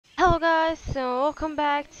Hello guys, so welcome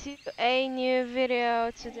back to a new video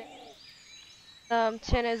today.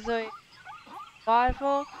 Cenozoic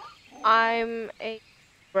Survival. I'm a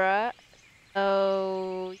bruh,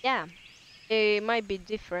 so yeah, it might be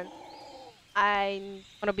different. I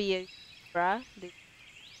wanna be a bruh, you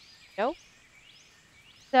know.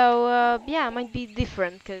 So yeah, it might be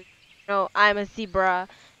different because I'm a zebra,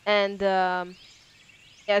 and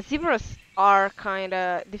yeah, zebras are kind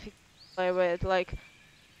of difficult to play with. Like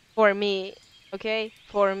for me, okay,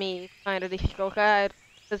 for me, it's kind of difficult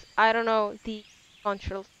because I don't know the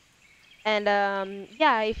controls. And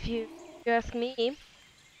yeah, if you ask me,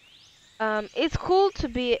 it's cool to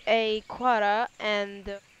be a quota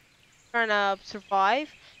and trying to survive,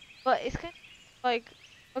 but it's kind of like,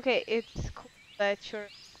 okay, it's cool that you're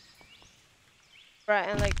right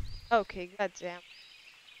and like, okay, goddamn.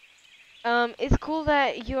 It's cool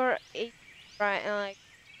that you're a right and like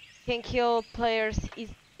can kill players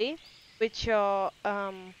easily with your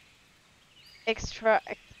extra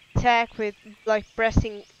attack with like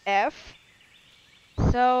pressing F.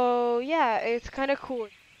 So yeah, it's kind of cool.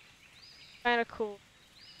 Kind of cool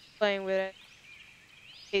playing with it.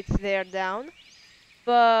 It's there down,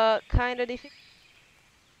 but kind of difficult.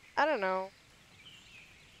 I don't know.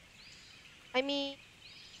 I mean,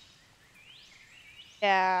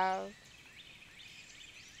 yeah.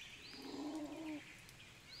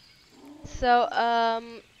 So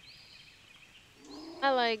I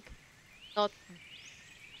like not.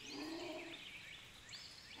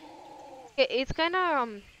 It's kind of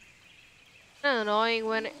annoying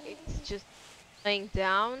when it's just laying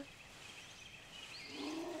down.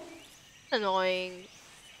 Annoying.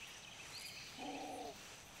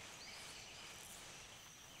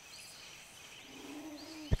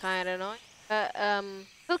 It's kind of annoying.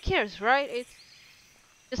 Who cares, right? It's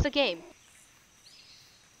just a game.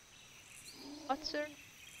 What, sir?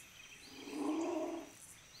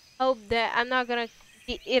 Hope that I'm not gonna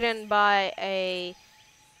be eaten by a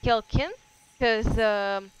Kilkin, because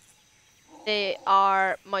they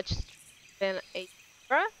are much stronger than a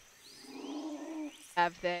Zebra.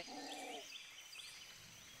 Have their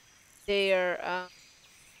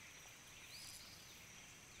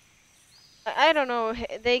I don't know,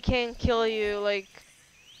 they can kill you like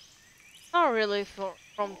not really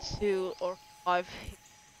from 2 or 5,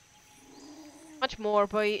 much more,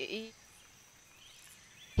 but you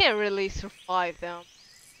can't really survive them.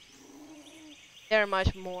 They're much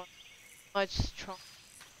strong.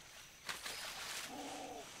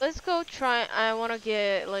 Let's go try. I wanna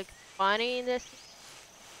get like funny in this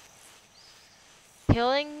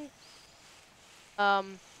killing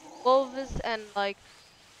um wolves and like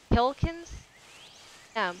Kilkins.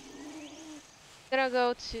 Yeah, I'm gonna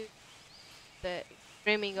go to the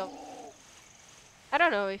dreaming of. I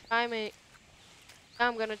don't know if I'm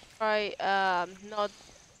gonna try not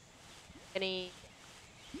any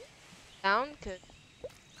sound, cause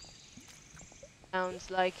sounds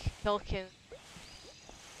like Kilkin.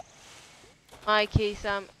 My case,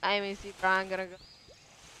 I'm a zebra. I'm gonna go,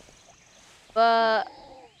 but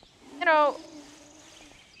you know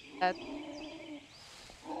that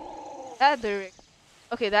that direct.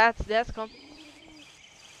 Okay, that's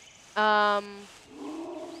um,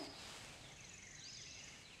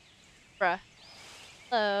 bruh.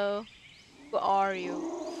 Hello, who are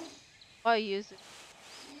you? Why use it?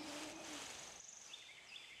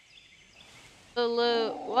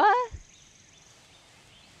 Hello, what?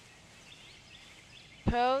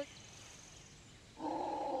 Code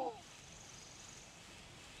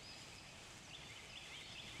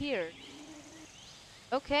here.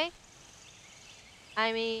 Okay,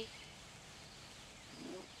 I mean,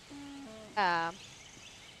 um,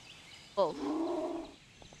 wolf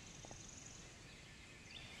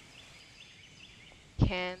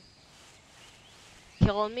can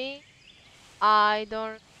kill me. I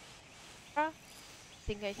don't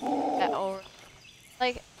think I see that or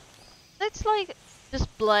like let's like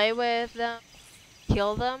just play with them,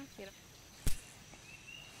 kill them.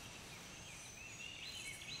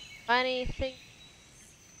 Funny thing.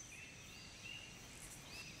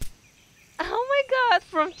 Oh my god!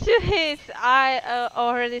 From 2 hits, I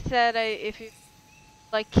already said if you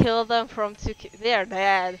like kill them from they're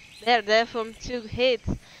dead. They're dead from 2 hits.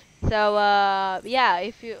 So yeah,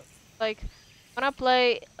 if you like wanna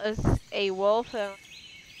play as a wolf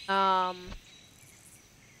and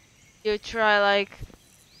you try like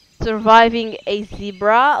surviving a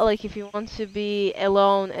zebra, like if you want to be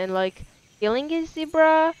alone and like killing a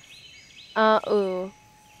zebra, oh,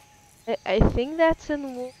 I think that's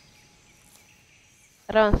in wolf.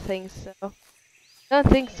 I don't think so. I don't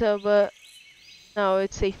think so, but no,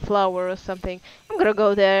 it's a flower or something. I'm gonna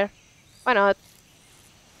go there. Why not?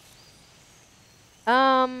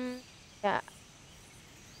 Um, yeah,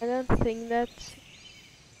 I don't think that's.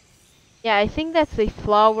 Yeah, I think that's a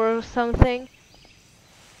flower or something.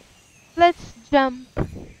 Let's jump.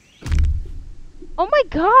 Oh my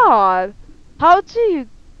god! How do you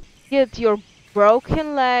get your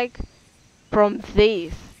broken leg from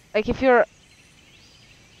this? Like, if you're.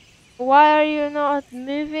 Why are you not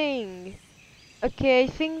moving? Okay, I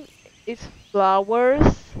think it's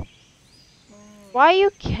flowers. Why you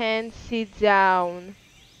can't sit down?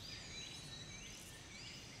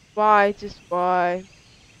 Why? Just why?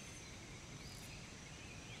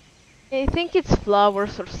 I think it's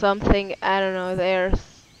flowers or something. I don't know. There's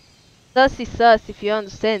sussy sus if you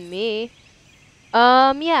understand me.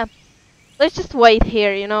 Yeah. Let's just wait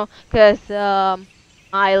here, cause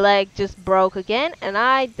my leg just broke again, and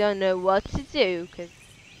I don't know what to do. Cause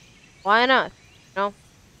why not? You know,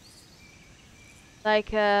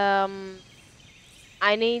 like I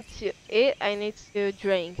need to eat. I need to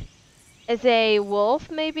drink. As a wolf,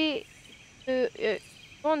 maybe it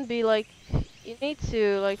won't be like you need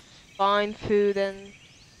to like find food and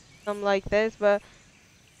something like this, but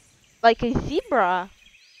like a zebra,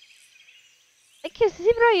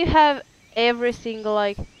 you have every single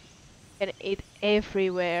like can eat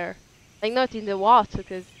everywhere. Like not in the water,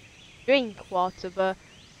 cause drink water, but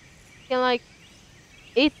you can like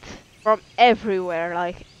eat from everywhere,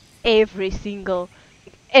 like every single,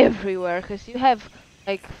 like everywhere, cause you have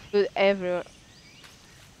like food everywhere.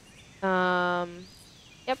 Um,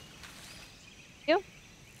 yep, you,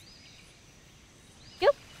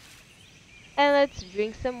 you. And let's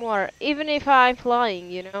drink some water. Even if I'm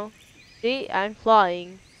flying. See, I'm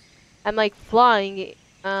flying. I'm like flying.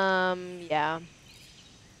 Yeah.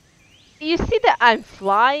 You see that I'm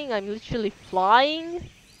flying? I'm literally flying.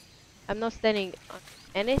 I'm not standing on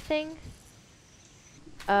anything.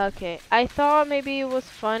 Okay. I thought maybe it was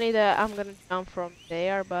funny that I'm gonna jump from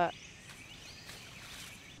there, but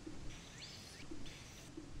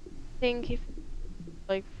I think if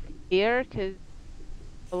like here, cause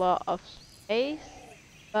a lot of space.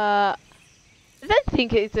 But I don't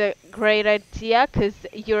think it's a great idea, cause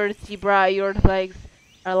your zebra, your legs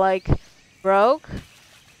are like broke.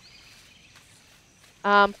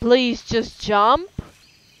 Please just jump.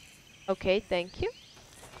 Okay, thank you.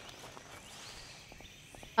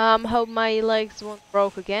 Hope my legs won't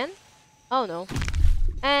broke again. Oh no.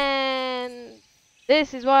 And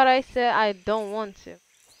this is what I said I don't want to.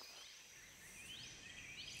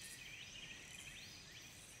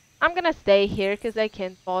 I'm gonna stay here because I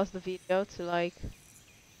can pause the video to like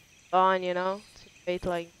to create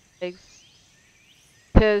like legs.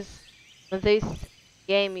 Because on this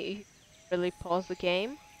game you can really pause the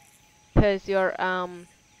game because you're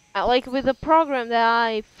like with the program that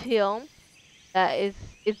I film that is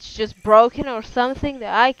it's just broken or something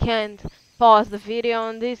that I can't pause the video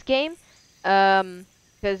on this game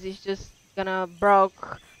because it's just gonna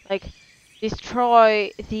broke like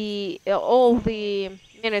destroy the all the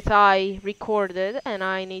minutes I recorded and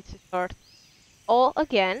I need to start all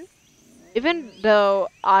again even though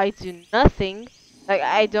I do nothing like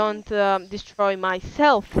I don't destroy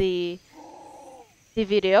myself the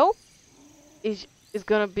video is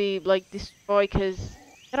gonna be like destroyed because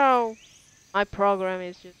my program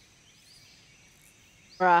is just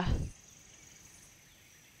bruh.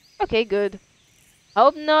 Okay, good.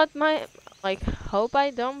 Hope not my hope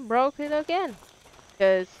I don't broke it again.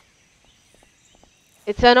 Cause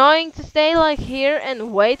it's annoying to stay like here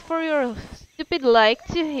and wait for your stupid leg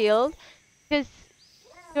to heal. Cause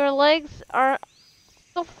your legs are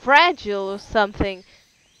so fragile or something.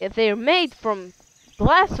 If they're made from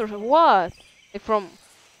glass or what? Like from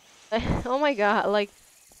oh my god, like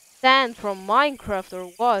sand from Minecraft or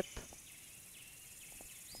what?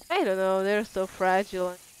 I don't know. They're so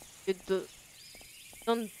fragile. And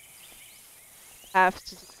don't have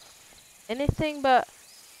to do anything, but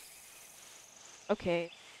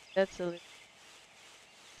okay, that's a little.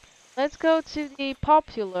 Let's go to the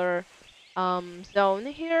popular zone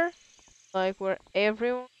here, like where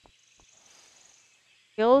everyone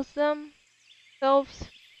kills themselves,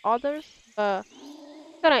 others, but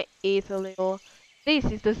I'm gonna eat a little. This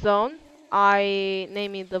is the zone. I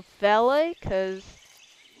name it the valley because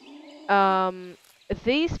um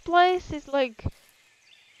this place is like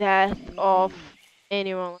death of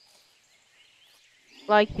anyone,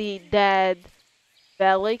 like the dead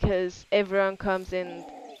valley, because everyone comes in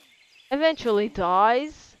eventually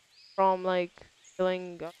dies from like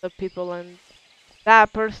killing other people and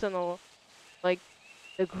that person or like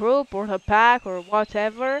the group or the pack or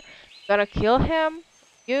whatever gotta kill him,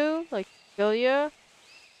 you like kill you.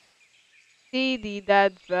 see the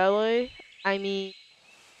Dead Valley. I mean,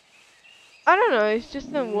 I don't know. It's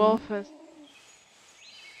just a wolf and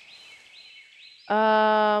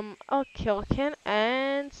a kilken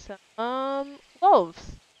and some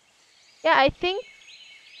wolves. Yeah, I think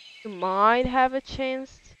you might have a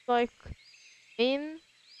chance to like win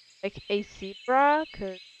like a zebra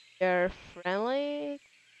 'cause they're friendly.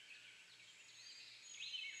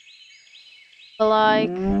 But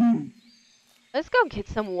like, let's go get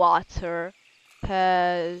some water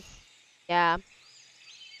 'cause yeah.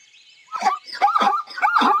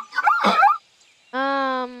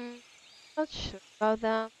 Not sure about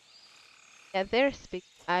them. Yeah, they're speaking.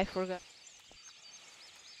 I forgot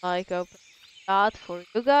like open chat for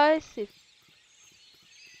you guys if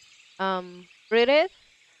read it.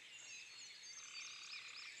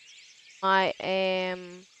 I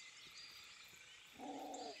am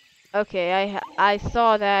okay. I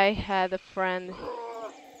saw that I had a friend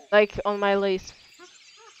like on my list.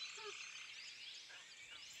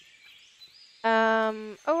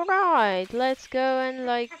 All right, let's go and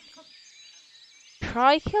like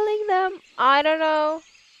try killing them. I don't know.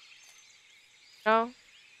 No,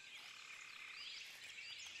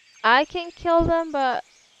 I can kill them, but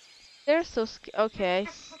they're so okay.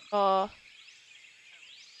 So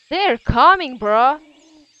they're coming, bro.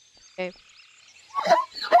 Okay,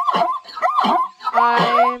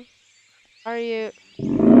 I are you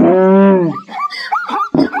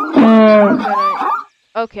gonna?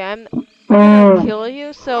 Okay, I'm gonna kill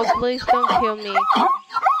you. So please don't kill me.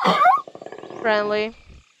 Friendly.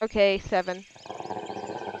 Okay, 7.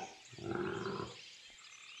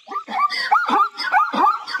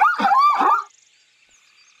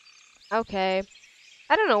 Okay.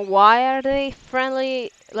 I don't know why are they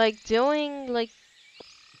friendly like doing like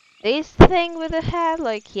this thing with the head?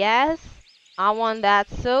 Like yes, I want that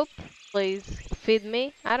soup. Please feed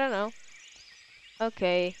me. I don't know.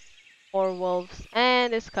 Okay. More wolves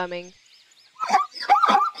and it's coming.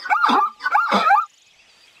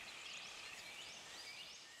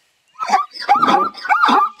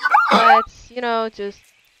 Let's, just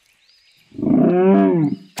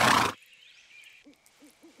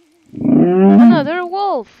another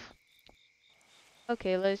wolf.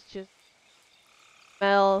 Okay, let's just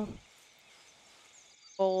smell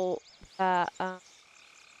all that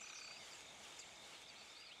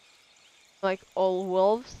like all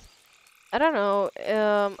wolves. I don't know.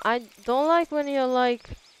 I don't like when you're like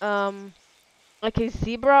a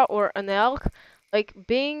zebra or an elk, like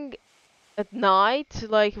being at night,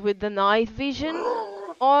 like with the night vision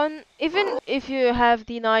on. Even if you have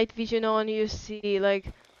the night vision on, you see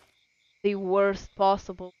like the worst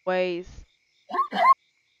possible ways.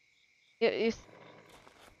 It's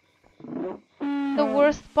the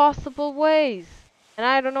worst possible ways, and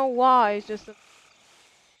I don't know why. It's just,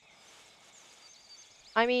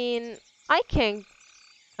 I mean, I can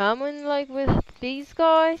come in like with these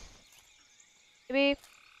guys. Maybe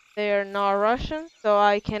they're not Russian, so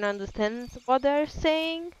I can understand what they're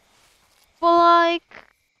saying. But like,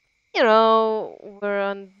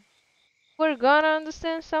 we're gonna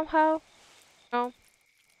understand somehow. No,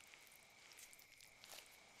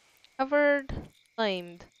 covered,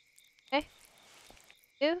 claimed. Okay,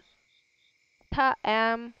 you ta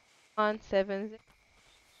am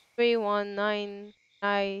 17319.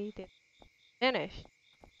 I did finish.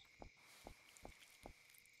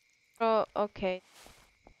 Oh, okay,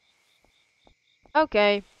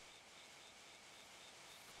 okay.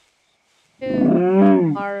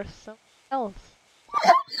 You are someone else.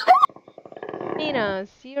 Nina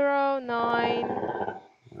 09.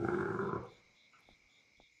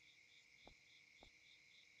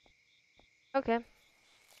 Okay,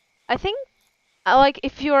 I think like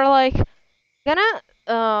if you're like gonna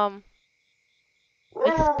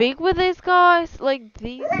like speak with these guys like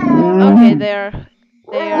these. Okay, they're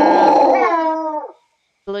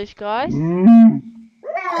village guys.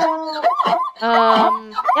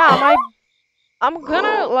 Yeah, I'm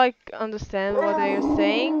gonna like understand what they're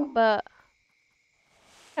saying, but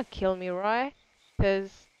gonna kill me, right?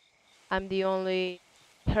 Because I'm the only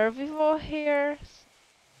herbivore here.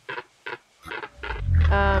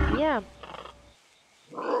 Yeah,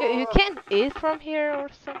 you can't eat from here or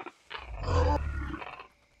something.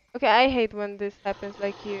 Okay, I hate when this happens.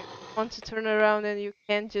 Like you want to turn around and you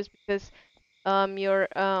can't just because your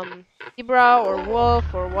zebra or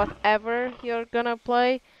wolf or whatever you're gonna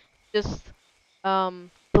play just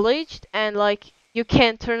glitched and like you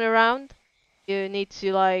can't turn around. You need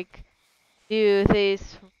to like do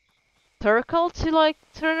this circle to like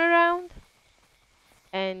turn around.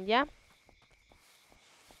 And yeah,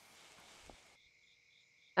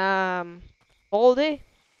 um hold it.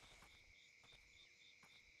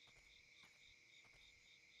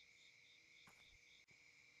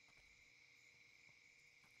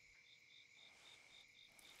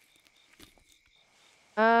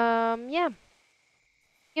 Yeah.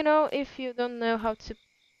 If you don't know how to,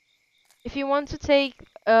 if you want to take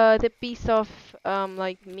the piece of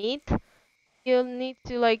like meat, you'll need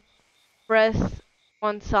to like press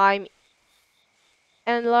one time,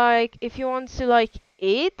 and like if you want to like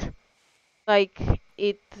like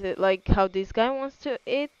eat like how this guy wants to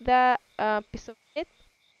eat that piece of meat,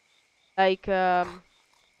 like the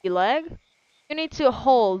leg, you need to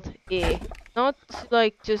hold it, not to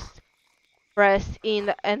like just press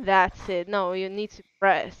in and that's it. No, you need to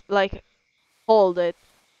press, like hold it,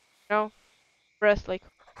 you know, press like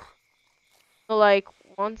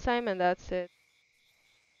one time and that's it.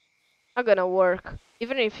 Not gonna work.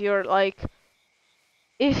 Even if you're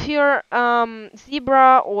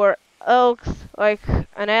zebra or elks, like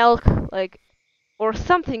an elk, like or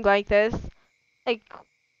something like this, like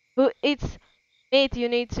it's meat, you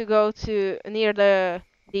need to go to near the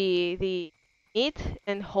meat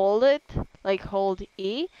and hold it, like hold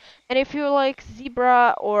E. And if you like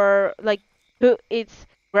zebra or like it's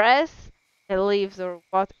grass and leaves or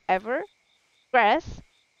whatever, grass,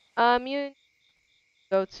 you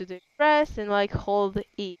go to the grass and like hold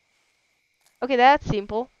E. Okay, that's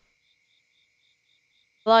simple.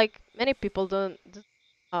 Like many people don't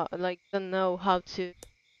know how to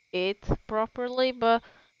eat properly, but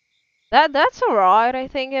that's alright. I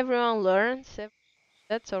think everyone learns.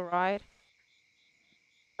 That's alright.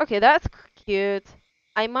 Okay, that's cute.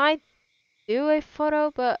 I might do a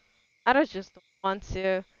photo, but I don't just want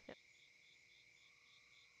to.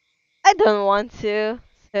 I don't want to.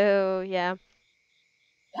 So yeah.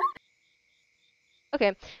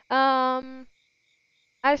 Okay. Um,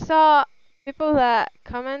 I saw people that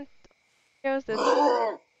comment videos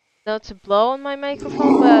that not to blow on my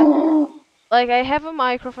microphone, but like I have a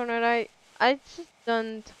microphone and I just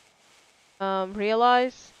don't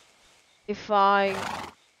realize if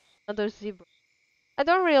another zebra. I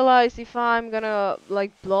don't realize if I'm gonna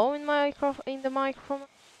like blow in the microphone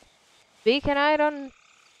speak, and I don't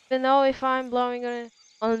even know if I'm blowing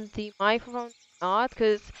on the microphone or not,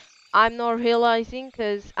 cause I'm not realizing,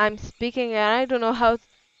 cause I'm speaking and I don't know how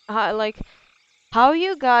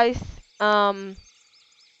you guys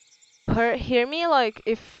hear me, like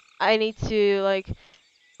if I need to like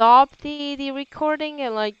stop the recording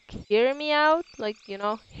and like hear me out, like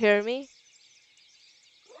hear me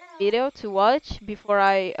video to watch before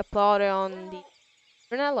I upload it on the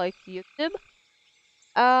internet, like YouTube.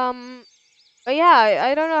 But yeah,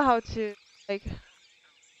 I don't know how to like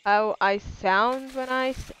how I sound when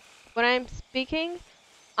I'm speaking.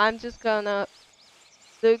 I'm just gonna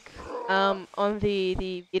look on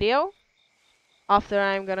the video after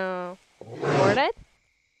I'm gonna record it.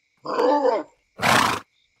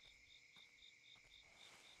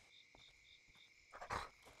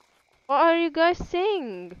 What are you guys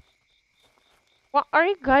saying? What are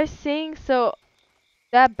you guys saying so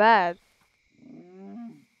that bad?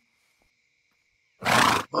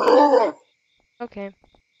 Okay.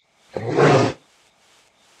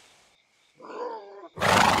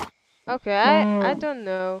 Okay, I don't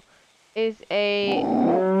know. Is a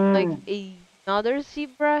like another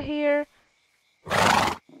zebra here?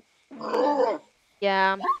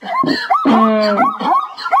 Yeah.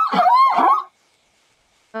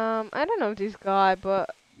 I don't know this guy, but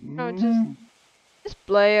just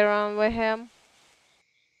play around with him.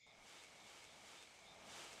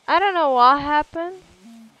 I don't know what happened.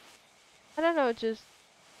 I don't know, just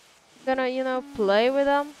gonna play with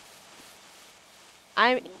him.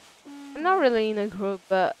 I'm I'm not really in a group,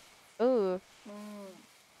 but oh,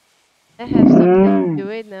 I have something to do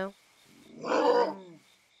it now.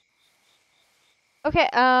 Okay,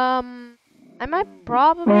 I might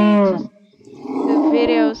probably just do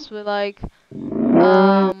videos with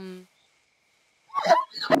um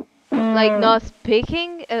like not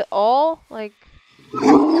speaking at all, like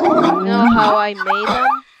how I made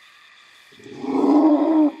them,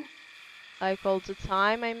 like all the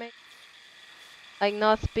time I make, like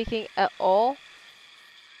not speaking at all,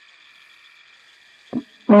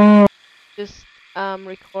 just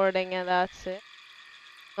recording and that's it.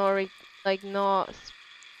 No like no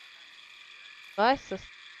spices.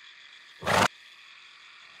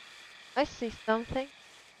 I see something.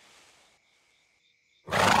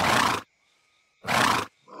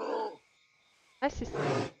 I see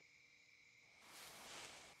something.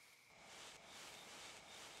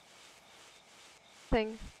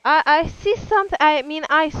 I see something. I mean,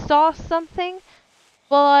 I saw something,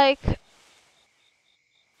 but like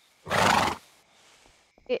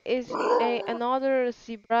it is another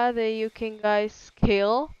zebra that you can guys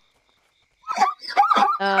kill.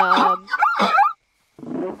 Um,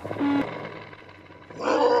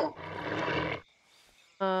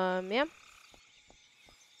 Yeah.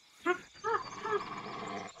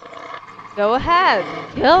 Go ahead,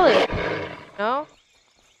 kill it. No,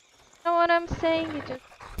 know what I'm saying? You just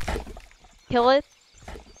kill it.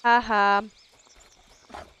 Haha.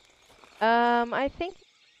 I think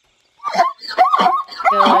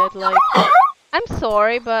kill it. Like, I'm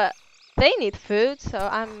sorry, but they need food, so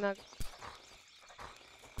I'm not.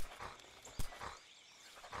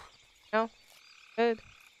 No, food.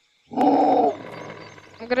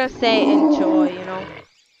 I'm gonna say enjoy.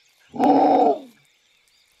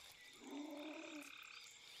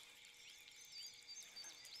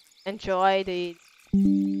 Enjoy the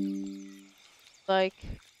like.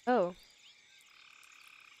 Oh,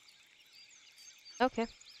 okay.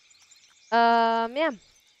 Yeah.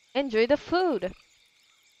 Enjoy the food.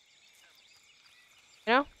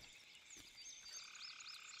 You know.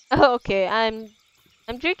 Okay, I'm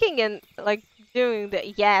drinking and like doing the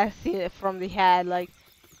yes from the head, like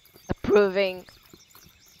approving.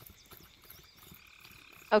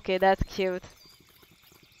 Okay, that's cute.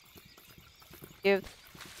 Cute.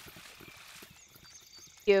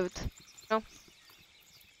 Cute. No.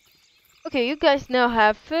 Okay, you guys now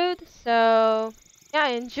have food, so yeah,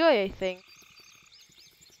 enjoy, I think.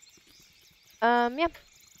 Yeah.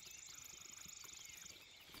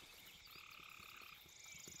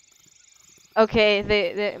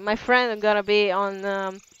 Okay, my friend gonna be on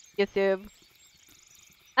YouTube.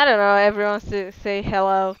 I don't know, everyone to say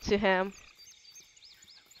hello to him.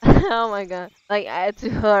 Oh my god. Like to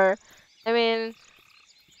her. I mean,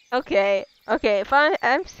 okay. Okay, if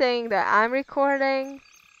I'm saying that I'm recording,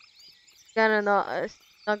 gonna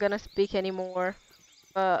not gonna speak anymore.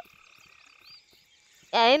 But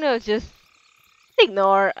yeah, just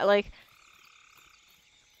ignore. Like,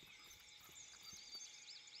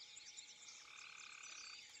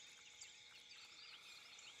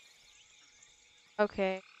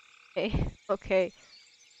 okay, okay, okay.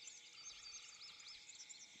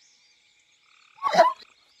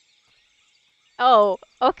 Oh,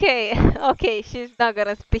 okay, okay. She's not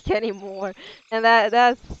gonna speak anymore, and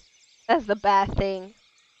that's the bad thing.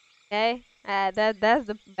 Okay, that's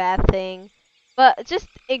the bad thing. But just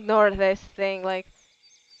ignore this thing. Like,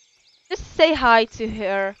 just say hi to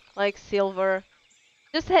her, like Silver.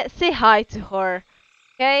 Just say hi to her.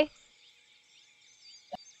 Okay,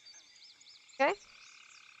 okay.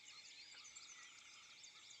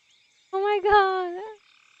 Oh my God,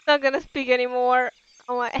 not gonna speak anymore.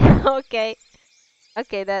 Oh my. Okay,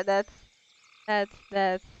 okay. That's that's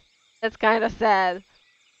that's kind of sad.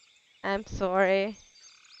 I'm sorry.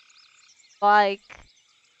 Like,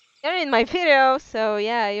 you're in my video, so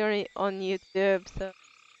yeah, you're on YouTube, so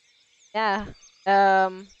yeah.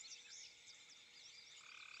 Um,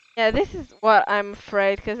 yeah, this is what I'm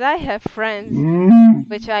afraid, because I have friends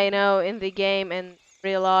which I know in the game and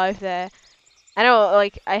real life that I know,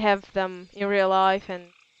 like, I have them in real life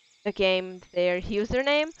and the game, their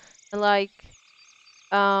username, and like,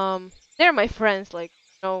 they're my friends, like,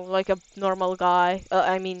 like a normal guy,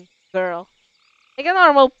 I mean, girl, like a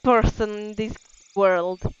normal person in this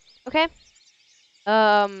world, okay?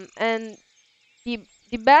 And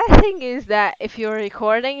the bad thing is that if you're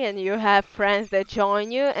recording and you have friends that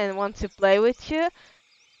join you and want to play with you,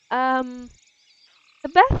 um, the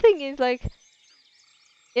bad thing is like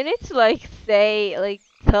you need to like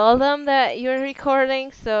tell them that you're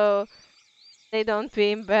recording so they don't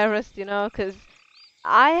be embarrassed, because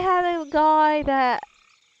I had a guy that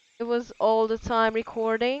it was all the time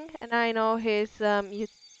recording and I know his YouTube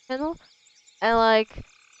channel and like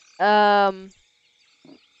um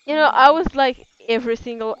I was like every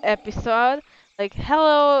single episode, like,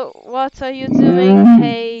 hello, what are you doing?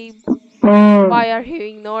 Hey, why are you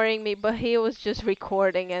ignoring me? But he was just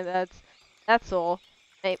recording, and that's all.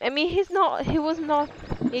 I mean, he was not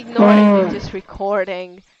ignoring me, just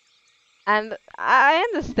recording. And I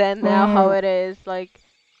understand now how it is. Like,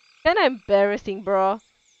 kinda embarrassing, bro.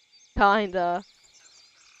 Kinda.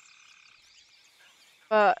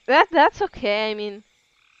 But that's okay. I mean,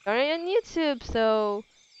 you're on YouTube, so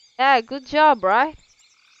yeah, good job, right?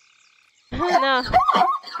 No,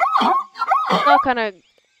 not kinda,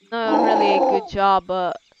 not really a good job,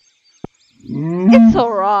 but it's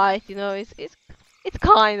alright. It's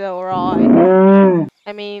kinda alright.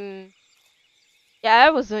 I mean, yeah, I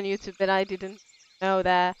was on YouTube and I didn't know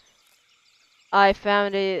that. I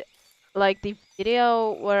found it like the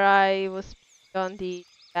video where I was on the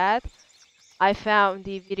chat. I found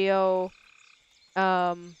the video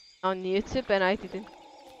on YouTube and I didn't know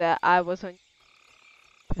that I was on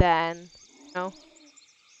then. No,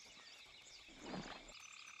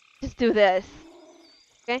 just do this,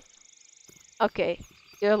 okay? Okay,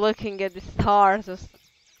 you're looking at the stars.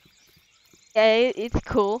 Yeah, it's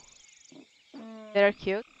cool. They're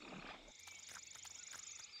cute.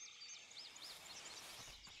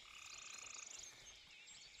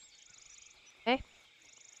 Okay.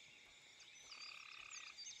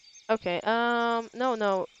 Okay. No,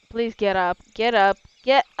 no. Please get up. Get up.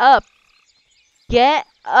 Get up. Get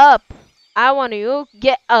up. I want you.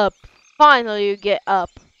 Get up. Finally, you get up.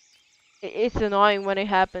 It's annoying when it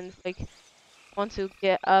happens. Like, want to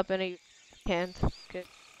get up and you can't. 'Cause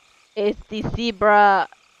it's the zebra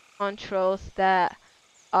controls that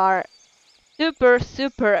are super,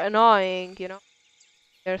 super annoying. You know,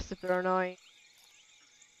 they're super annoying.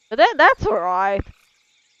 But that's alright.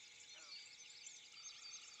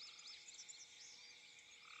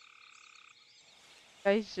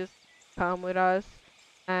 Guys, just come with us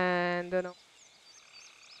and you know,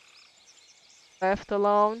 left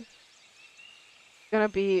alone. Gonna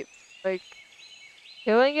be like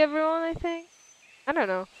killing everyone. I think. I don't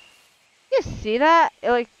know. You see that?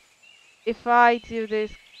 Like, if I do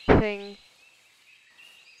this thing,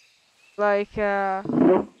 like uh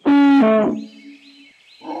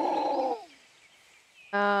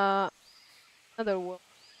another one.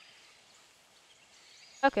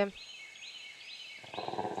 Okay,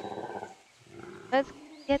 let's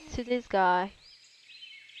get to this guy.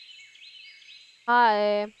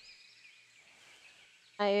 Hi.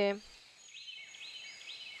 I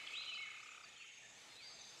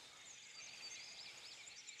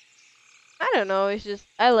I don't know. It's just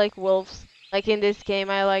I like wolves. Like in this game,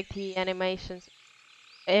 I like the animations,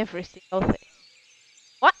 every single thing.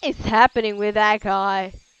 What is happening with that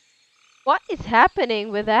guy? What is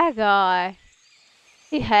happening with that guy?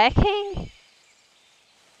 He hacking?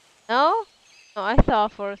 No? No, I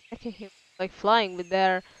thought for a second he was like flying with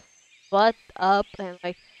their butt up and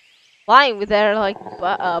like flying with their like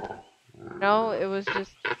butt up. No, it was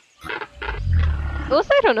just. It was,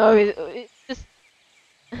 I don't know. It just.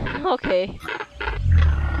 Okay.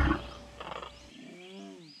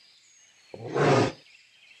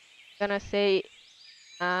 Gonna say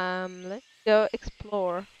let's go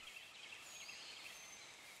explore.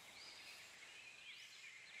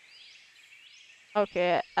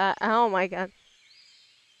 Okay. Oh my god.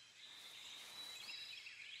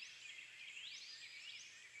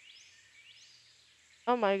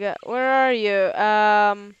 Oh my god. Where are you?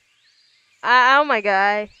 Oh my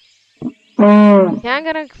god. Yeah, I'm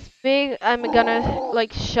gonna speak. I'm gonna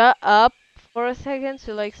like shut up for a second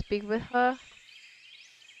to like speak with her.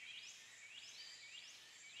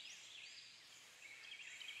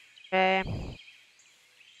 Okay.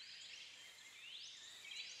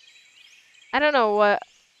 I don't know what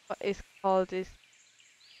is called this.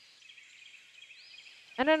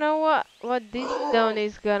 I don't know what this zone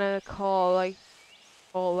is gonna call like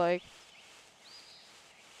call like.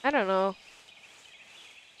 I don't know.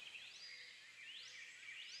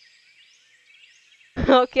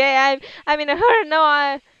 Okay, I'm in a hurry.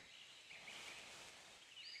 No,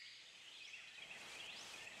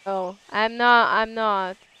 oh, I'm not. I'm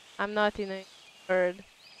not. I'm not in a herd.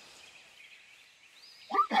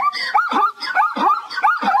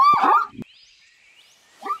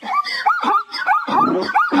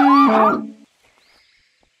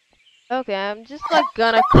 Okay, I'm just like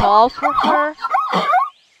gonna call for her.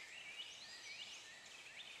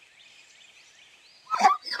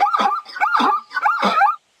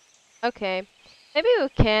 Okay, maybe we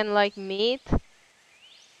can like meet.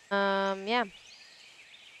 Yeah.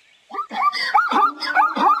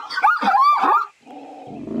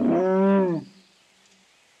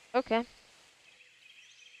 Okay.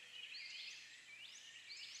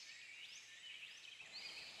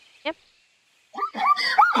 Yep.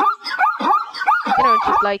 You know,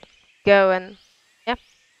 just like go and yeah.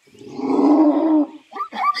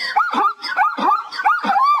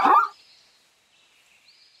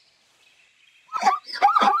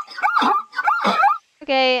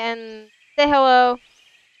 Okay, and say hello.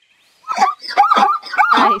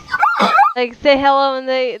 Nice. Like say hello, and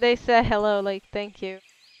they say hello. Like thank you.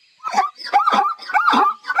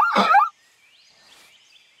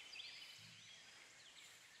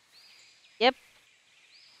 Yep.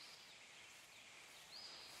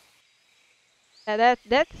 Yeah,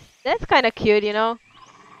 that's kind of cute, you know.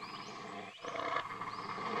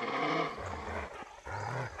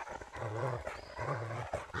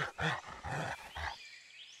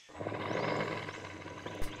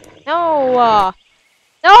 No.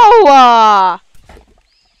 No.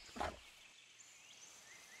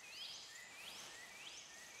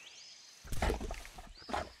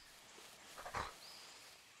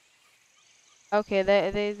 Okay,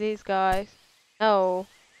 these guys. No.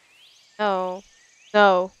 No.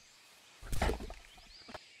 No.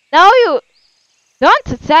 No, you.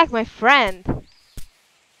 Don't attack my friend.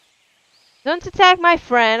 Don't attack my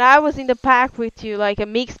friend. I was in the pack with you, like a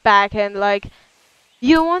mixed pack, and like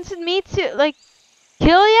you wanted me to like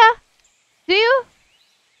kill ya? Do you?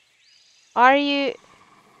 Are you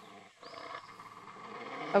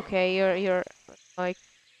okay? You're like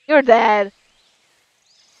you're dead.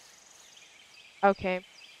 Okay.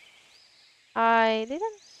 I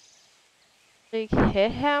didn't like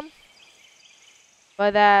hit him,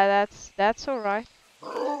 but that's alright.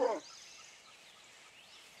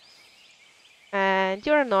 And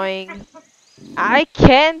you're annoying. I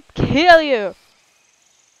can't kill you.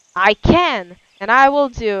 I can, and I will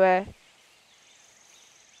do it.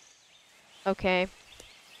 Okay.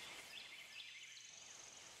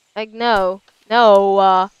 Like no,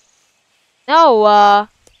 no, no,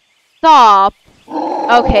 stop.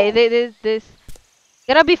 Okay, this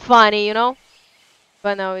gonna be funny, you know?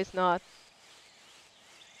 But no, it's not.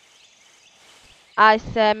 I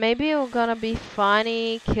said maybe it's gonna be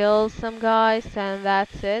funny, kill some guys, and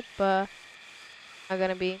that's it. But not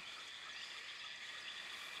gonna be.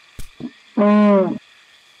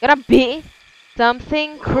 Gonna be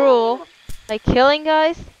something cruel, like killing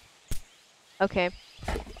guys. Okay,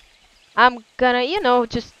 I'm gonna,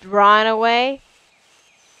 just run away,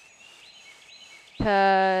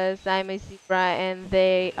 cause I'm a zebra and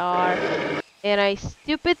they are in a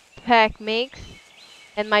stupid pack mix,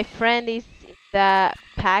 and my friend is the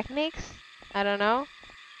pack mix. I don't know.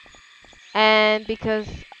 And because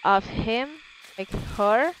of him, like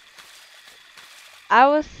her, I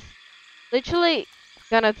was literally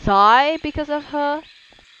gonna die because of her.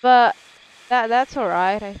 But that's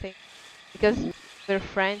alright, I think, because we're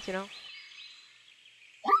friends.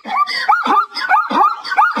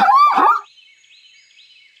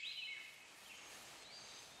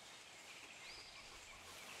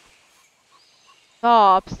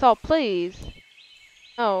 Stop, stop, please.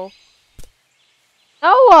 No,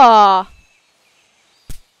 no,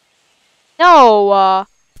 no,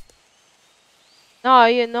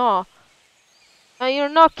 no, no, you're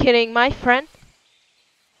not kidding, my friend.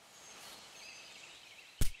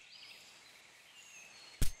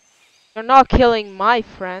 You're not killing my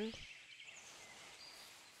friend.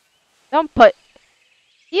 Don't put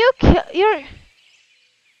you kill. You're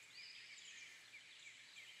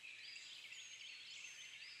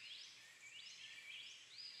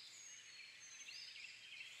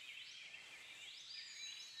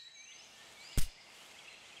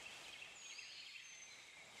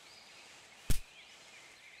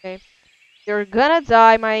okay. You're gonna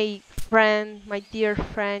die, my friend, my dear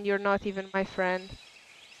friend. You're not even my friend.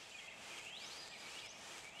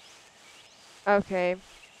 Okay,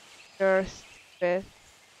 you're stupid.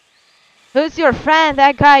 Who's your friend?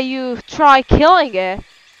 That guy you try killing it.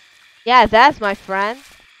 Yeah, that's my friend.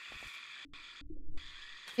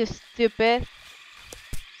 You stupid.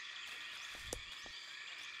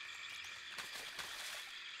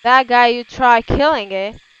 That guy you try killing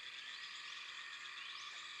it.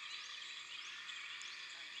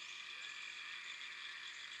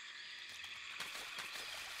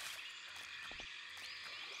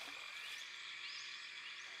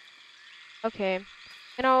 Okay.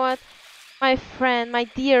 You know what? My friend, my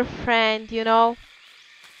dear friend,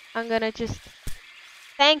 I'm gonna just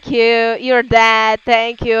thank you. You're dead.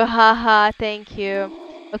 Thank you. Haha. Thank you.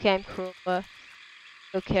 Okay, I'm cruel, but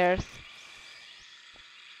who cares?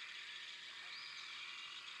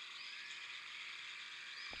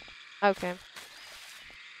 Okay.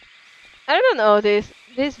 I don't know this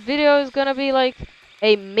video is gonna be like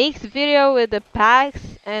a mixed video with the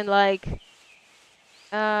packs and like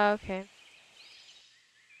okay.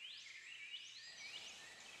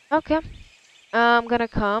 Okay. I'm gonna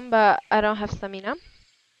come, but I don't have stamina.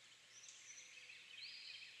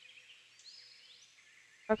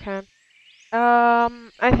 Okay.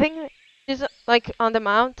 I think just like on the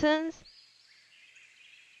mountains.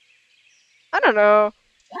 I don't know.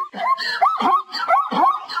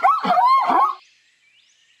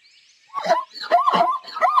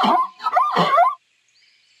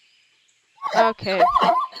 Okay.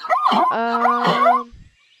 Um.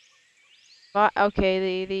 But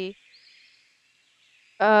okay.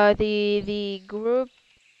 The group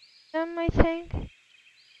I think.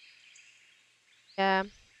 Yeah.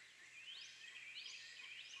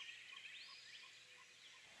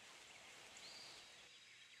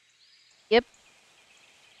 Yep.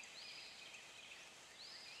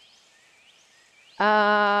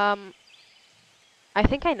 Um. I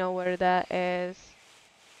think I know where that is.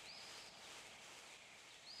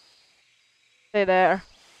 Stay there.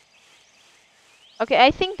 Okay.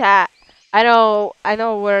 I think that I know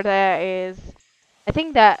where that is. I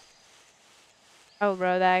think that Oh,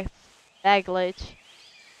 bro, that glitch.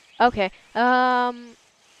 Okay. I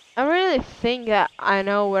really think that I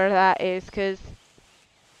know where that is, cause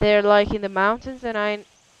they're like in the mountains, and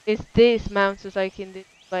it's these mountains like in this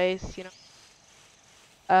place, you know.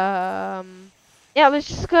 Yeah, let's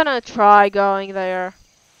just gonna try going there.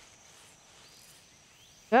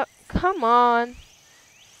 Yep, come on.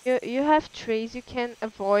 You have trees, you can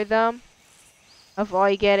avoid them.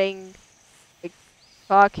 Avoid getting like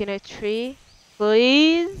stuck in a tree,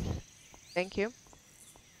 please. Thank you.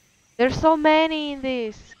 There's so many in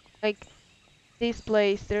this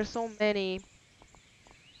place. There's so many.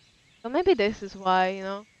 So maybe this is why, you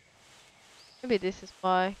know. Maybe this is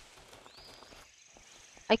why.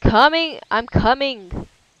 I'm coming.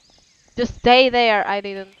 Just stay there. I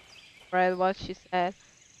didn't read what she said.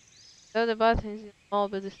 So the button is small,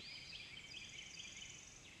 but this.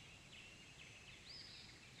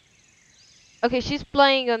 Okay, she's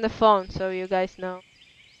playing on the phone, so you guys know.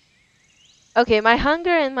 Okay, my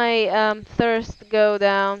hunger and my thirst go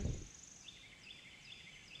down.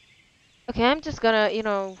 Okay, I'm just gonna, you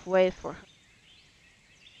know, wait for her.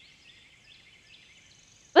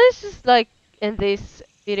 Let's just like in this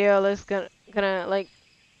video, let's gonna like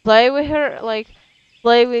play with her, like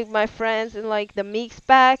play with my friends in like the mix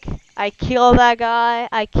pack. I kill that guy.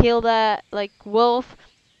 I kill that like wolf.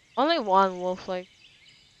 Only one wolf. Like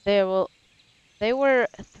they will. They were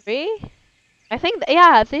three. I think.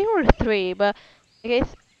 Yeah, they were three. But I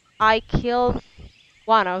guess I killed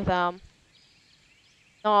one of them.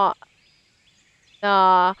 No,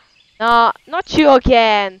 no, no, not you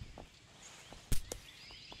again.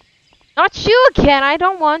 Not you again. I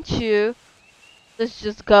don't want you. Let's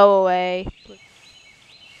just go away.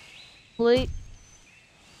 Please.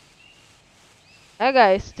 That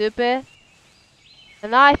guy is stupid.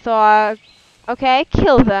 And I thought, okay,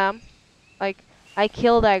 kill them. Like, I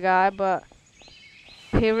killed that guy, but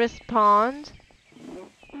he respawned.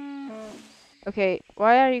 Okay,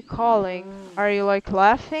 why are you calling? Are you like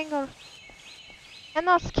laughing or? I'm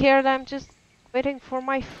not scared, I'm just waiting for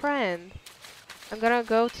my friend. I'm gonna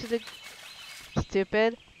go to the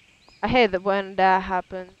stupid. I hate that when that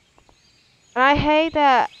happens. And I hate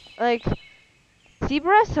that, like,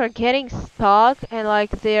 zebras are getting stuck and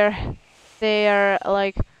like they're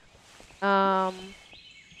like, um,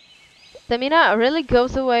 stamina really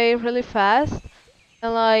goes away really fast.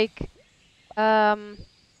 And like,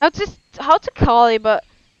 how to call it, but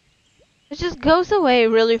it just goes away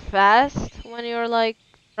really fast when you're like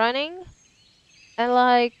running, and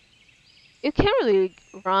like you can't really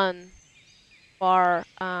run far.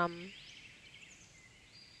 Are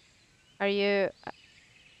you?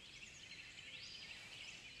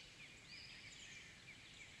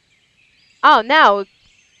 Oh, now it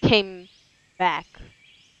came back.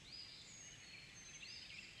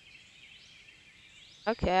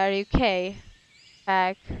 Okay, are you okay?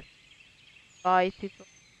 Back. Bye, people.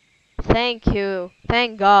 Thank you.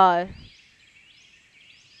 Thank God.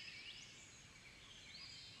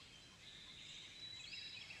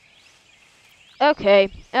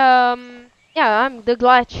 Okay. Yeah, I'm the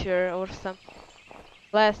glacier or something.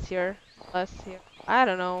 Glacier. Glacier. I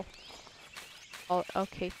don't know. Oh,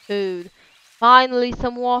 okay, food. Finally,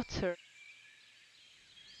 some water.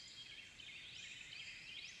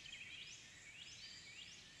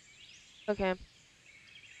 Okay.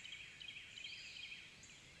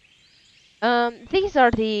 These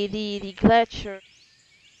are the glacier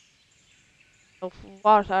of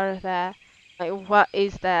what are that? Like, what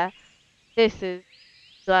is that? This is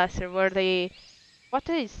glacier where they, what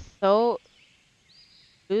is so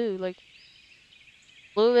blue, like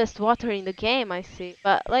bluest water in the game, I see.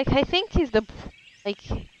 But like, I think is like,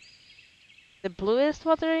 the bluest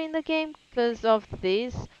water in the game because of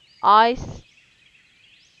this ice.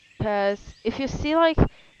 Because if you see like,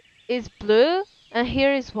 it's blue and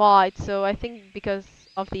here is white, so I think because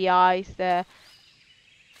of the ice there.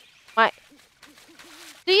 My,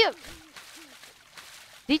 do you,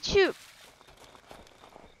 did you,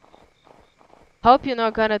 hope you're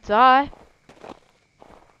not gonna die?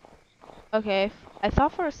 Okay, I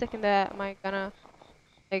thought for a second that my gonna,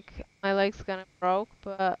 like, my leg's gonna broke,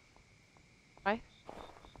 but right.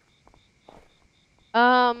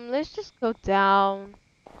 Let's just go down.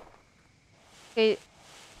 Okay,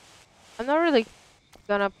 I'm not really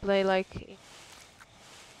gonna play like if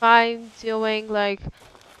I'm doing like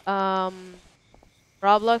um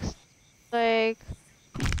Roblox, like,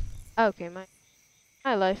 okay,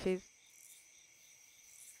 my life is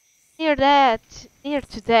near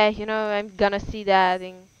to that, you know. I'm gonna see that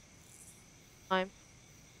in time.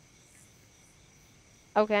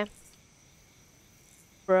 Okay,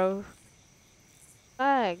 bro.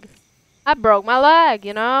 Flag. I broke my leg,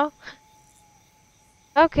 you know?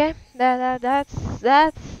 Okay, that's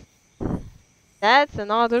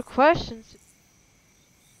another question.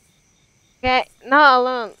 Okay, not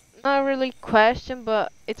alone, not really question,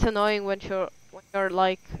 but it's annoying when your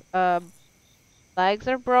like legs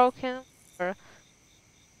are broken or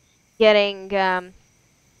getting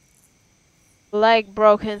leg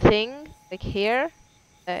broken thing like here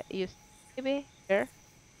that you see maybe here.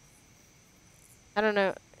 I don't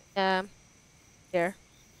know. Here.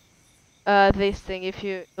 This thing. If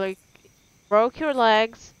you like broke your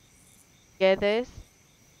legs, get this.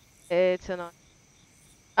 It's annoying.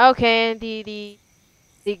 Okay, and the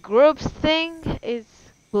groups thing is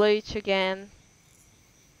glitch again.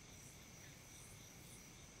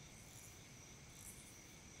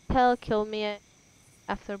 Hell, kill me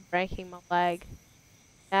after breaking my leg.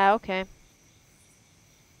 Yeah, okay.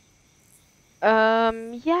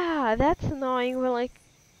 Yeah, that's annoying. We're like,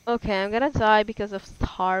 okay, I'm gonna die because of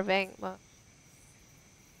starving. Well,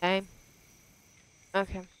 okay,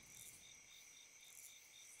 okay.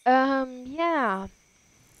 Yeah,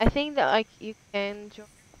 I think that like you can join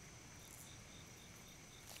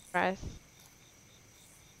press.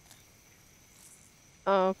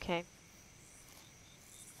 Okay,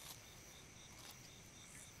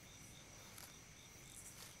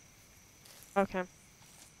 okay.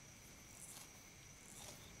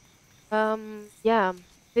 Yeah,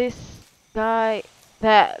 this guy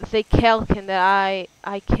that the Kelkin that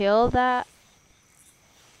I killed that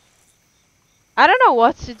I don't know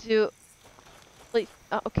what to do. Please,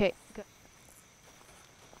 okay,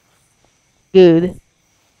 good.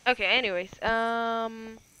 Okay, anyways, yeah,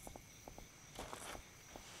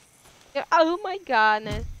 oh my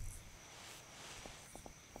goodness.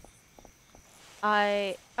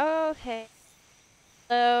 Okay.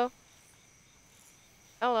 Hello.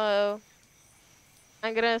 Hello.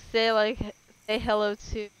 I'm gonna say like say hello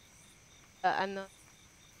to another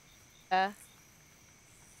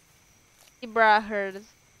zebra herd.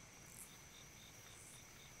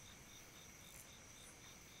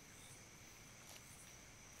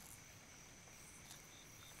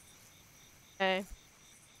 Okay.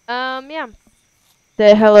 Yeah.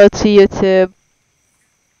 Say hello to YouTube.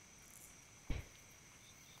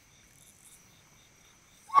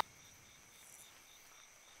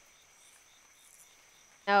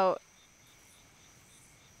 No,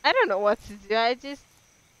 I don't know what to do. I just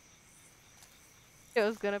it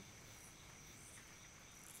was gonna.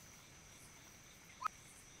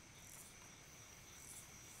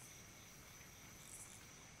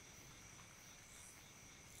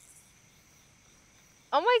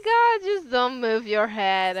 Oh my God! Just don't move your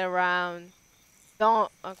head around. Don't.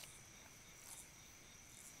 Okay.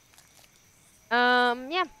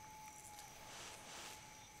 Yeah.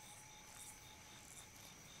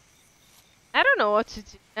 I don't know what to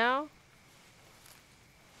do now.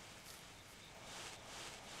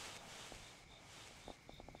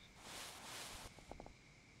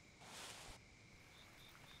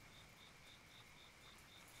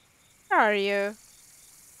 Where are you?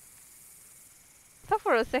 I thought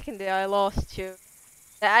for a second that I lost you.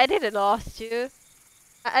 I didn't lost you.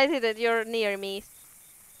 I didn't. You're near me.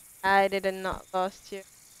 I didn't not lost you.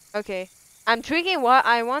 Okay. I'm drinking what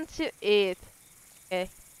I want to eat. Okay.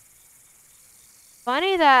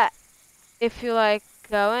 Funny that if you like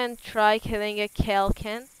go and try killing a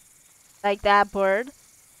kelkin, like that bird,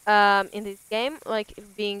 in this game, like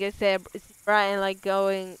being a zebra and like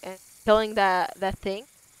going and killing that thing,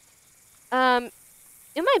 um,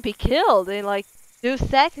 you might be killed in like 2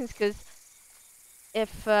 seconds. Cause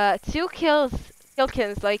if two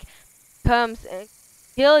kelkins like comes and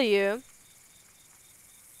kill you,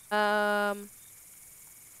 um,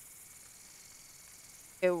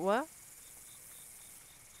 okay, what?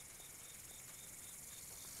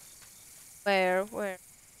 Where?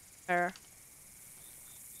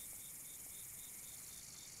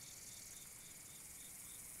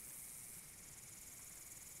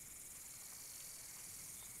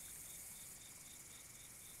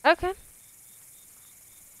 Okay.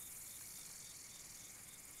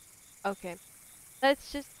 Okay.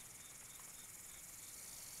 Let's just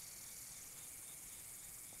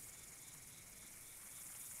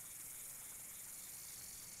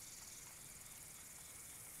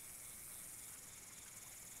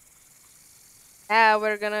yeah,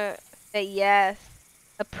 we're gonna say yes.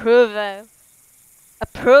 Approve it.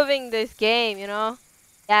 Approving this game, you know?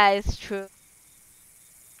 Yeah, it's true.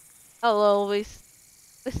 Oh, well, we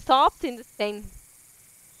stopped in the same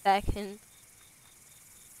second.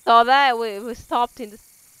 Saw that we stopped in the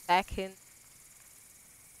second.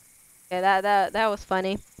 Yeah, that was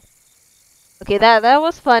funny. Okay, that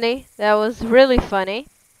was funny. That was really funny.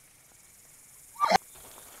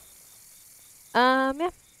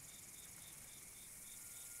 Yeah.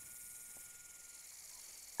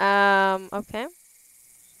 Okay.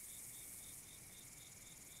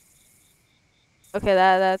 Okay,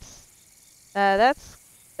 that's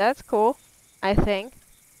cool, I think.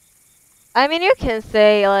 I mean, you can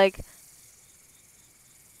say like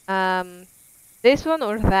um this one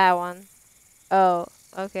or that one. Oh,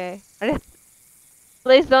 okay.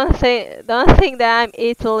 Please don't think that I'm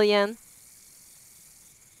Italian.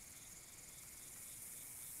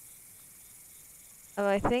 Oh,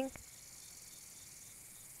 I think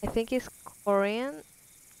it's Korean.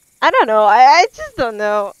 I don't know. I just don't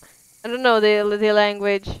know. I don't know the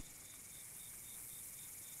language.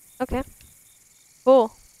 Okay,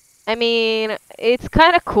 cool. I mean, it's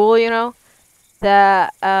kind of cool,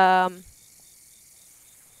 that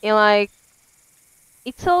in like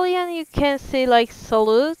Italian you can say like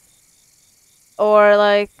salute or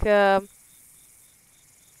like I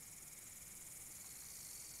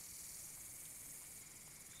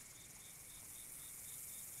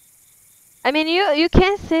mean you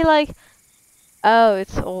can say like oh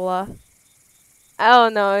it's hola. Oh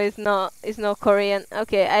no, it's not Korean.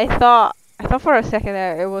 Okay, I thought for a second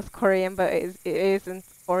that it was Korean, but it isn't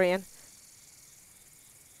Korean.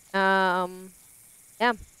 Um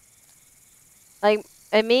yeah, like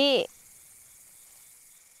me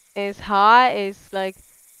is hot is like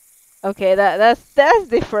okay that's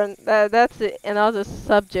different. Another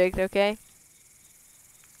subject. Okay,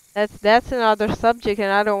 that's another subject,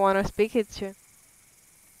 and I don't want to speak it to.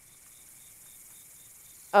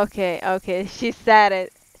 Okay, okay, she said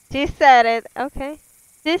it. She said it. Okay,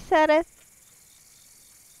 she said it.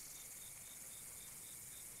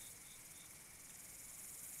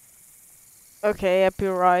 Okay, yep,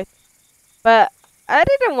 you're right. But I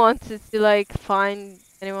didn't want to like find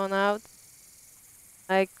anyone out.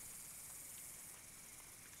 Like,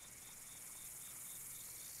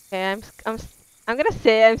 okay, I'm gonna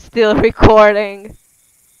say I'm still recording.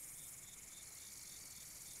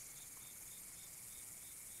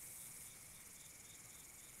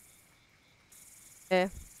 Yeah.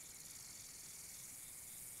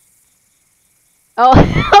 Oh,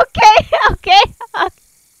 okay, okay,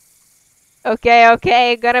 okay,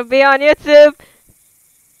 okay. Gonna be on YouTube.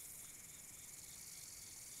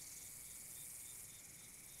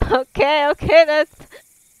 Okay, okay.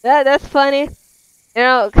 That's funny.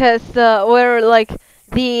 Cause we're like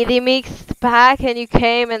the mixed pack, and you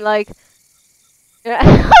came and like.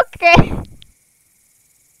 Okay.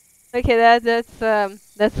 Okay,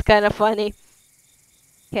 that's kind of funny.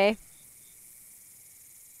 Okay.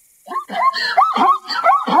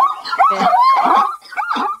 Okay.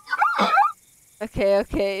 Okay,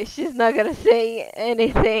 okay. She's not gonna say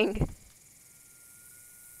anything.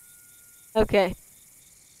 Okay.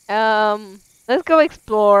 Let's go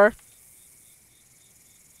explore.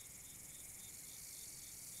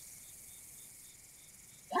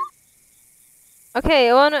 Okay,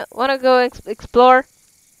 you wanna go explore?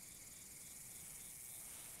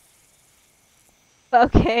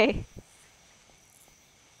 Okay.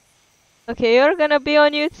 Okay, you're gonna be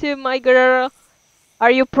on YouTube, my girl.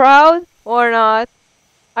 Are you proud or not?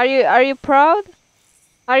 Are you proud?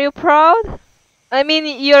 Are you proud? I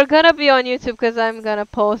mean, you're gonna be on YouTube because I'm gonna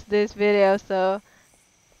post this video, so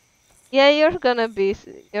yeah, you're gonna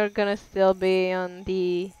still be on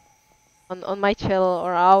on my channel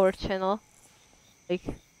or our channel. Like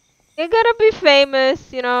you're gonna be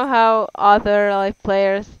famous, you know how other like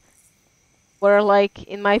players were like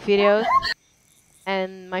in my videos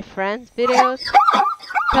and my friends' videos.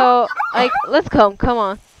 So like let's come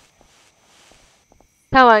on.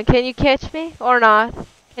 Come on, can you catch me or not?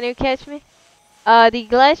 Can you catch me? The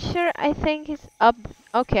glacier I think is up.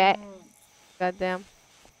 Okay. Goddamn.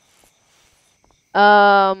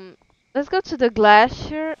 Um, let's go to the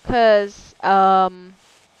glacier, cause yeah,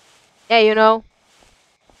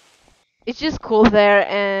 it's just cool there,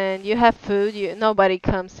 and you have food. Nobody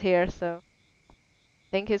comes here, so I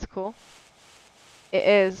think it's cool. It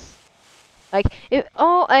is like it.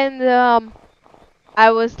 Oh, and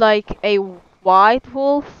I was like a white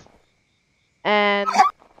wolf, and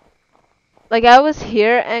like I was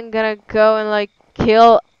here and gonna go and like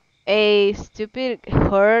kill a stupid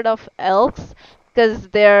herd of elks, cause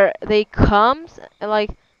they comes and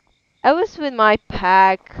like I was with my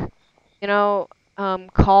pack, you know,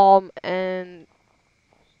 calm and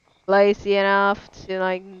lazy enough to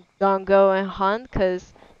like don't go and hunt,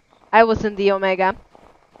 cause I was in the Omega,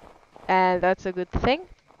 and that's a good thing.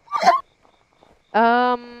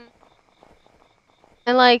 Um,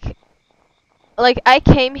 and like I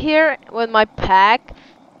came here with my pack,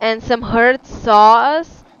 and some herds saw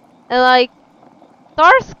us, and like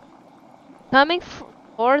starts coming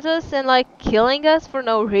towards us and like killing us for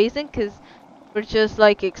no reason, cause we're just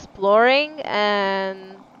like exploring,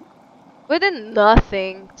 and we did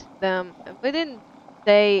nothing to them. We didn't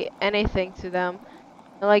say anything to them.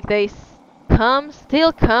 And, like they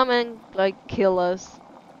still come and like kill us.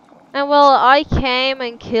 And well, I came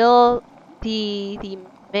and killed the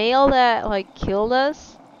male that like killed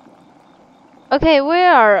us. Okay,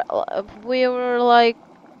 we were like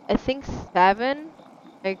I think seven.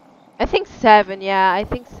 Like I think seven, yeah, I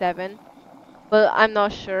think seven. But I'm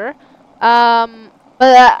not sure. But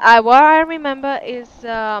what I remember is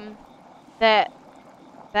that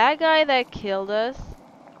that guy that killed us.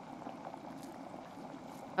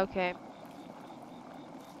 Okay,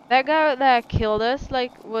 that guy that killed us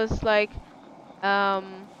like was like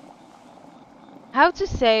um how to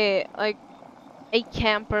say it, like a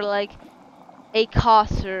camper, like a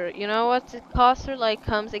cosser. You know what's a cosser? Like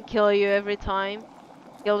comes and kill you every time,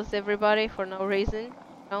 kills everybody for no reason.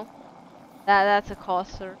 No, that's a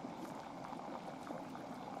cosser.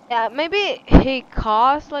 Yeah, maybe he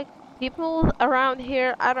caused like people around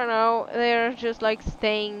here. I don't know. They're just like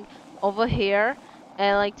staying over here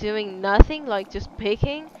and like doing nothing, like just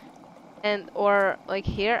picking and or like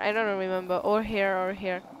here. I don't remember, or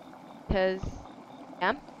here, because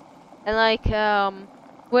yeah, and like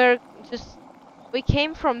we're just we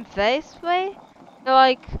came from this way. So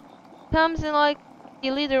like comes and like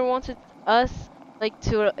the leader wanted us like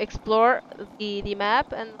to explore the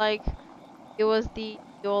map, and like it was the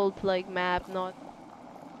old like map, not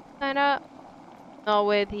kinda not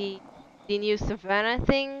with the new Savannah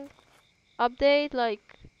thing update, like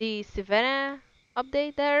the Savannah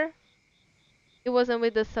update there. It wasn't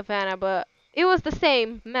with the Savannah, but it was the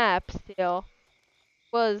same map still.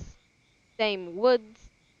 Was same woods,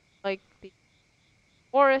 like the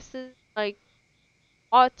forests, like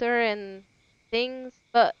water and things,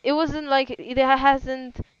 but it wasn't like it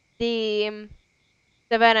hasn't the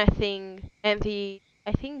Savannah thing and the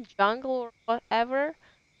I think jungle or whatever.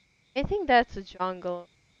 I think that's a jungle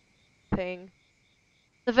thing.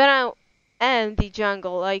 Savannah and the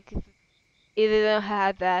jungle, like it didn't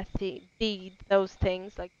have that those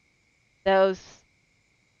things like those.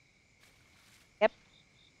 Yep,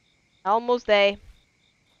 almost there.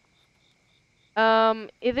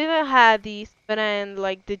 It didn't have the Savannah and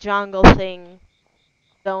like the jungle thing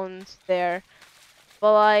zones there,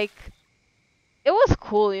 but like it was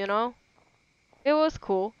cool, you know. It was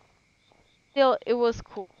cool. Still, it was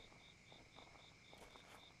cool.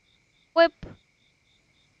 Whip.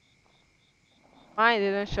 Mine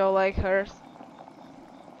didn't show like hers.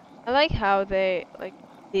 I like how they like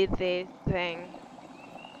did this thing.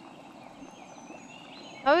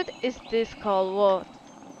 Is this called what?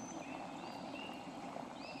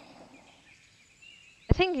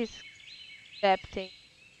 I think it's accepting.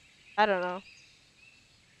 I don't know.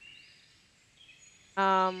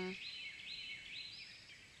 Um,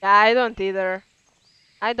 yeah, I don't either.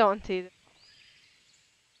 I don't either.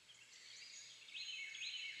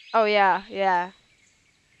 Oh yeah, yeah.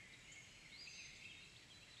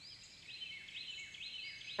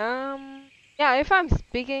 Yeah. If I'm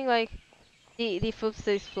speaking like the food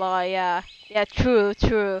says fly, yeah, yeah. True,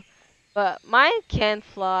 true. But mine can't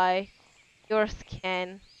fly. Yours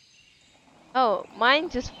can. Oh, mine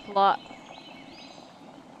just fly.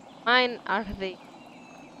 Mine are the.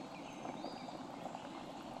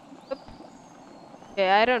 Oop. Okay,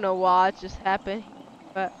 I don't know what just happened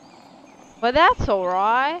here, but that's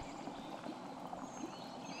alright.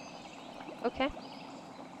 Okay,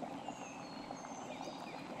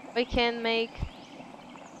 we can make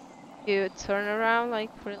you turn around like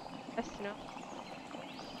really fast, you know.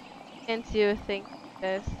 Can't you think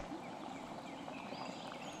this?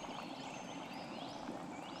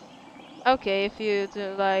 Okay, if you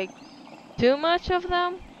do like too much of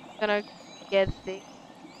them, gonna get sick.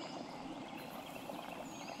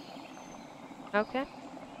 Okay.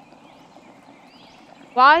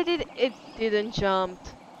 Why did it didn't jump?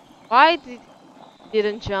 Why did it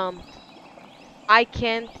didn't jump? I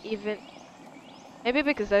can't even. Maybe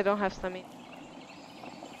because I don't have stamina.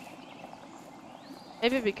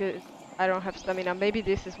 Maybe because I don't have stamina. Maybe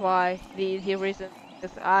this is why the reason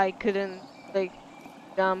because I couldn't like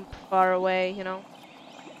jump far away. You know.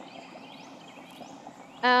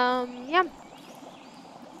 Yeah.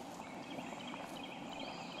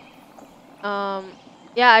 Um.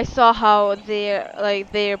 Yeah. I saw how they're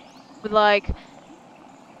like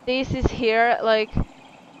this is here like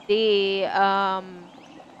the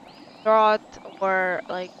trot or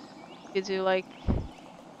like you do like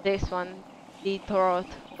this one. the throat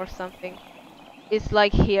or something. It's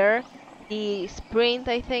like here. The sprint,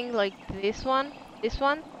 I think, like this one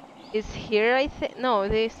is here. I think no,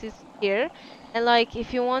 this is here. And like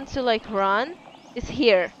if you want to like run, it's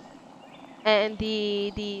here. And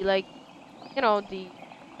the like the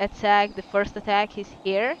attack, the first attack is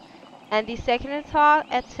here, and the second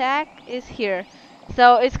attack is here.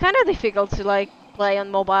 So it's kind of difficult to like play on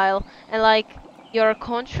mobile, and like your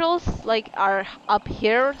controls like are up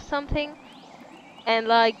here or something, and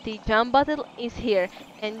like the jump button is here,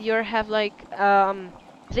 and you have like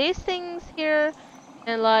these things here,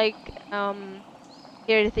 and like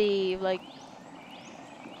here the like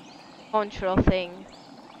control thing.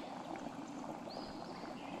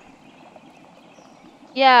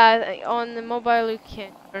 Yeah, on the mobile you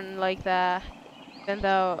can turn like that, even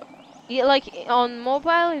though, yeah, like on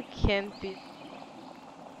mobile you can't be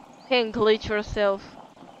can glitch yourself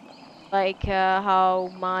like how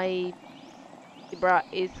my zebra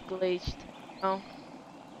is glitched. No,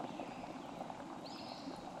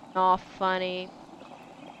 not funny.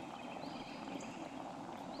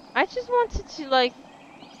 I just wanted to like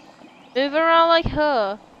move around like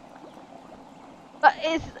her, but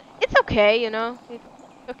it's okay, It's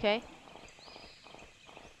okay,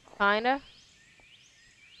 kinda.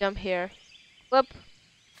 Jump here. Whoop.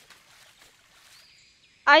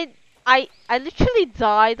 I I literally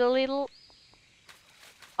died a little.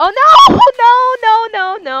 Oh no! No! No!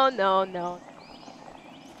 No! No! No! No!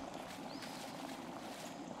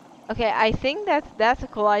 Okay, I think that's a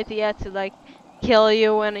cool idea to like kill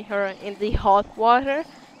you when you're in the hot water,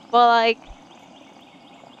 but like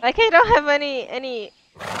I don't have any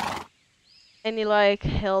like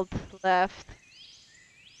health left.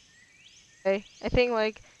 Okay, I think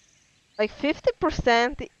like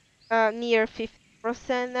 50%, near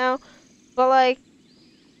 50% now, but like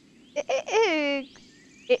it,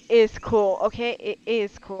 it is cool. Okay, it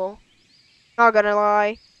is cool. Not gonna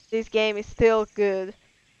lie, this game is still good.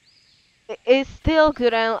 It's still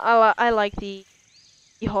good, and I like the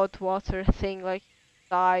hot water thing. Like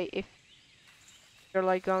die if you're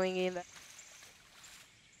like going in the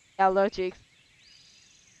allergics.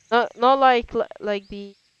 Not like like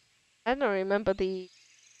the I don't remember the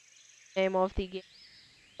name of the game,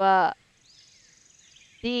 but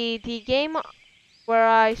the game where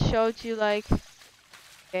I showed you like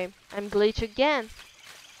okay, I'm glitched again.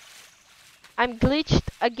 I'm glitched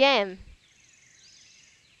again.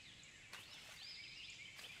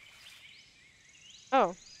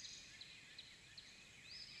 Oh,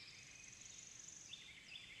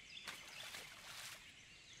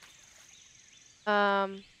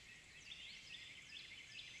 um,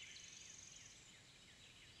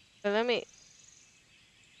 so let me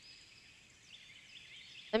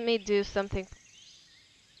do something.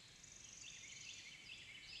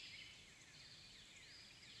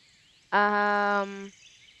 Um,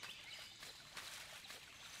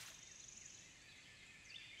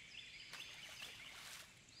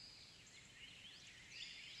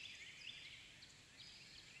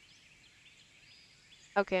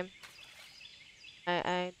 okay,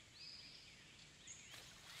 I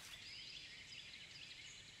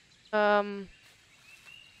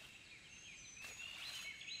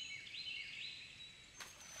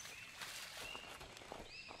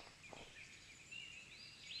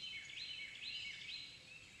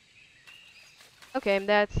okay,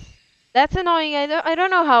 that's annoying. I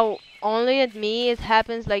don't know how only at me it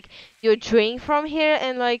happens. Like you drink from here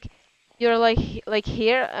and like you're like like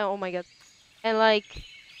here. Oh my god, and like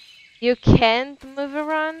you can't move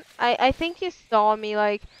around. I think you saw me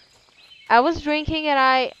like I was drinking and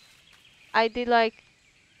I did like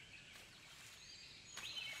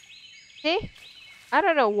see. I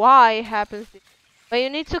don't know why it happens, but you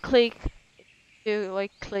need to click to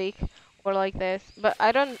like click or like this. But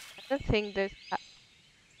I don't think this.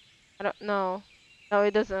 I don't know. No,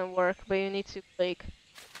 it doesn't work. But you need to click.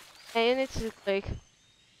 And you need to click.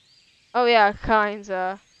 Oh yeah,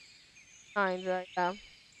 kinda, yeah.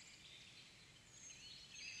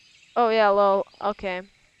 Oh yeah, lol. Okay.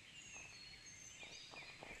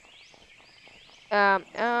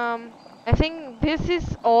 I think this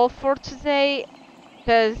is all for today,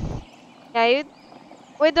 cause yeah,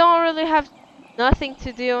 we don't really have nothing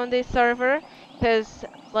to do on this server, cause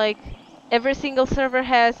like every single server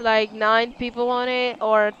has like 9 people on it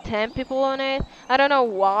or 10 people on it. I don't know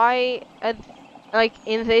why. Like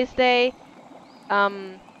in this day,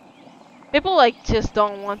 um, people like just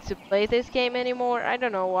don't want to play this game anymore. I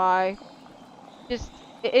don't know why. Just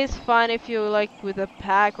it is fun if you like with a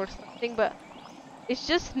pack or something, but it's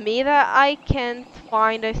just me that I can't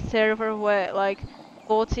find a server with like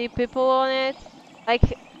 40 people on it. Like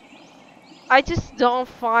I just don't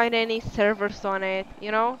find any servers on it,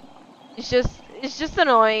 you know? It's just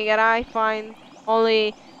annoying, and I find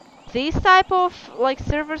only these type of like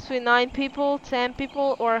servers with 9 people, 10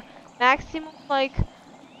 people, or maximum like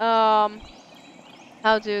um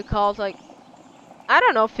how do you call it, like I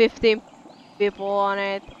don't know, 15 people on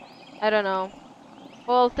it. I don't know.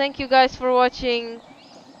 Well, thank you guys for watching.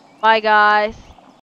 Bye guys.